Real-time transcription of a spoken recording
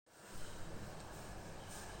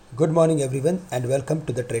Good morning, everyone, and welcome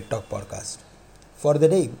to the Trade Talk podcast. For the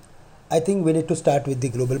day, I think we need to start with the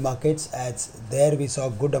global markets as there we saw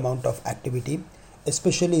good amount of activity,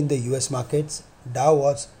 especially in the US markets. Dow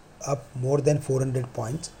was up more than 400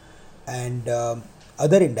 points, and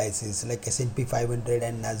other indices like S&P 500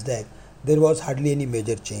 and Nasdaq, there was hardly any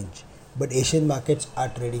major change. But Asian markets are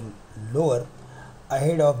trading lower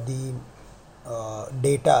ahead of the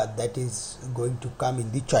data that is going to come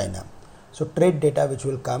in the China. So trade data which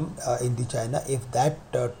will come in the China, if that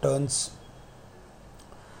turns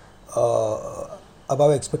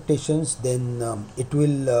above expectations, then it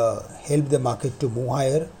will help the market to move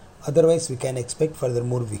higher. Otherwise, we can expect further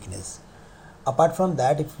more weakness. Apart from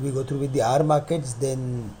that, if we go through with the R markets,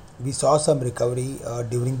 then we saw some recovery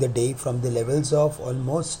during the day from the levels of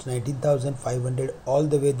almost 19,500 all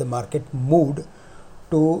the way the market moved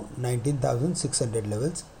to 19,600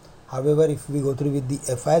 levels. However, if we go through with the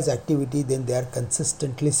FI's activity, then they are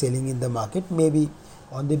consistently selling in the market, maybe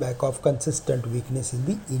on the back of consistent weakness in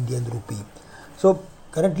the Indian rupee. So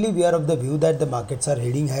currently we are of the view that the markets are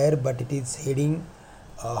heading higher, but it is heading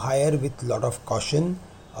higher with lot of caution.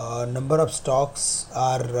 Number of stocks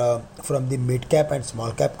are from the mid cap and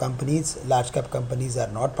small cap companies. Large cap companies are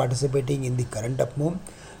not participating in the current up move.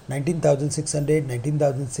 19,600,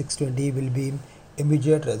 19,620 will be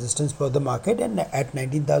immediate resistance for the market, and at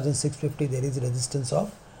 19,650 there is resistance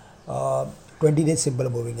of 20-day simple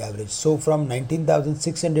moving average. So from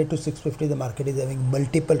 19,600 to 650 the market is having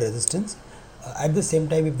multiple resistance. At the same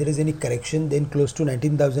time, if there is any correction, then close to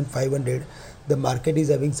 19,500 the market is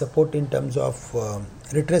having support in terms of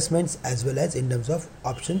retracements as well as in terms of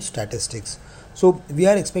option statistics. So we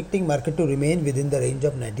are expecting market to remain within the range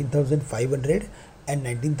of 19,500 and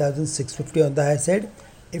 19,650 on the high side.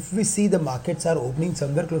 If we see the markets are opening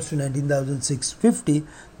somewhere close to 19,650,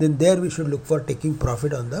 then there we should look for taking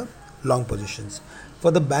profit on the long positions.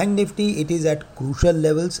 For the Bank Nifty, it is at crucial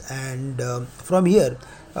levels, and from here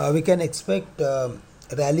we can expect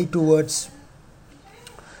rally towards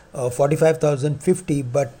 45,050,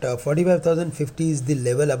 but 45,050 is the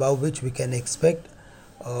level above which we can expect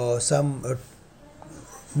some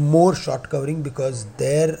more short covering, because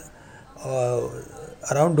there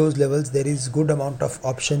around those levels there is good amount of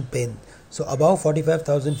option pain. So above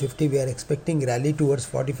 45,050 we are expecting rally towards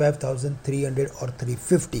 45,300 or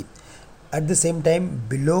 350. At the same time,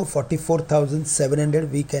 below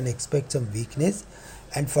 44,700 we can expect some weakness.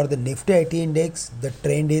 And for the Nifty IT Index, the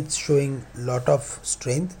trend is showing lot of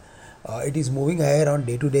strength. It is moving higher on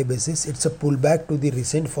day-to-day basis. It's a pullback to the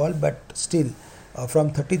recent fall, but still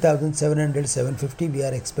from 30,700 750 we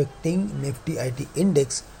are expecting Nifty IT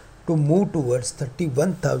Index to move towards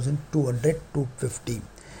 31,200 250.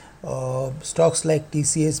 Stocks like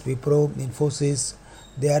TCS, Wipro, Infosys,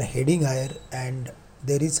 they are heading higher, and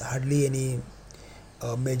there is hardly any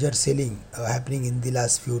major selling happening in the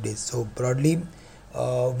last few days. So broadly,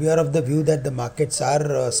 we are of the view that the markets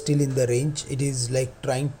are still in the range. It is like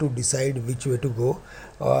trying to decide which way to go.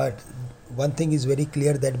 One thing is very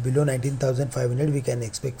clear, that below 19,500 we can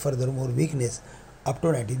expect further more weakness up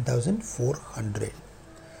to 19,400.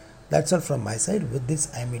 That's all from my side. With this,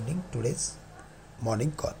 I am ending today's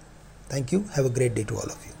morning call. Thank you. Have a great day to all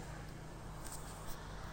of you.